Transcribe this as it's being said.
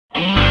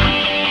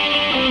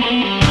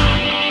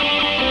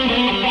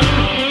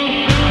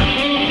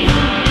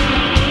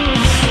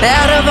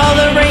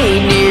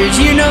reindeers,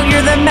 you know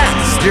you're the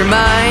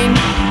mastermind.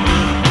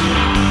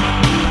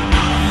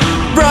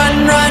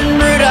 Run, run,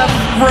 Rudolph,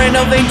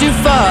 Randolph ain't too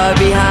far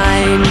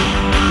behind.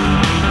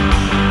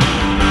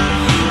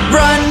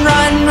 Run,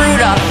 run,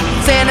 Rudolph,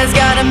 Santa's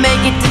gotta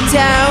make it to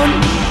town.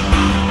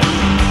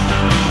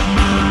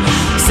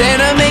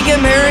 Santa, make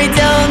him hurry,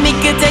 tell him he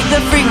could take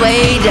the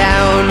freeway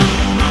down.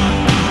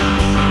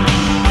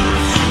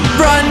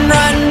 Run,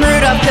 run,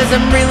 Rudolph, 'cause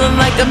I'm reeling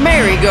like a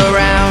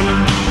merry-go-round.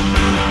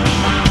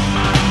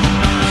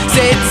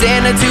 Said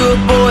Santa to a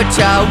boy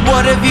child,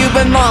 what have you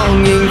been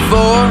longing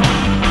for?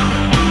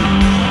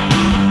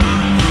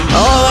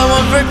 All I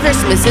want for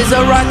Christmas is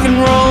a rock and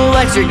roll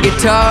electric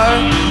guitar.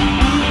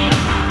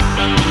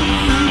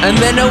 And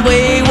then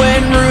away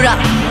went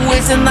Rudolph,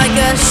 whizzing like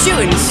a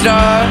shooting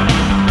star.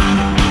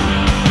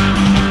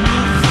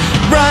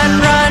 Run,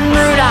 run,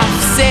 Rudolph,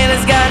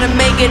 Santa's gotta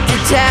make it to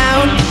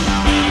town.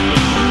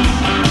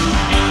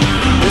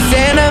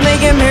 Santa, make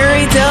him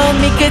hurry, tell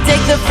him he could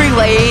take the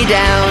freeway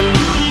down.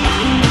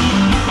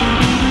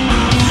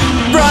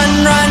 Run,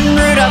 run,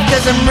 Rudolph,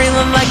 'cause I'm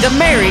reeling like a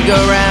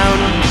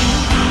merry-go-round.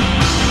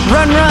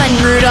 Run, run,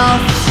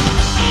 Rudolph.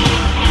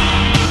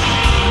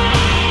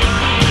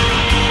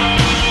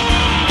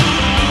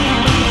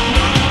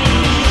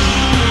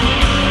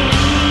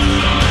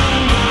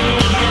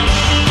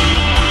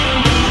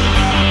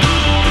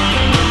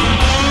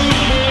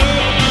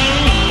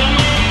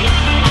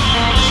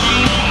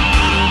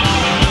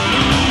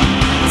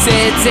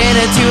 Said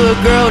Santa to a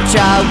girl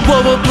child,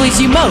 what will please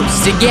you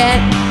most to get?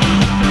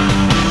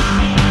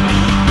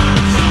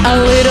 A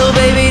little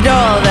baby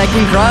doll that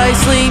can cry,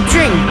 sleep,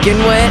 drink,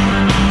 and wet.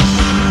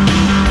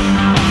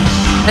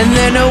 And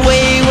then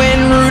away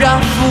went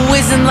Rudolph,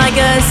 whizzing like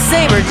a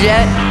saber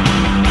jet.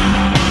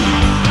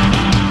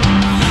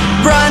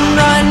 Run,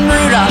 run,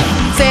 Rudolph,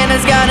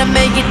 Santa's gotta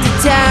make it to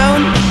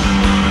town.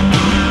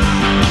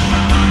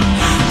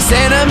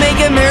 Santa, make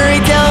him hurry,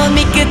 tell him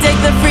he could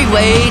take the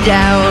freeway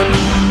down.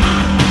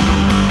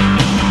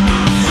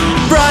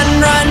 Run,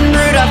 run,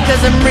 Rudolph,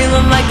 'cause I'm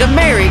reeling like a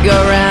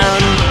merry-go-round.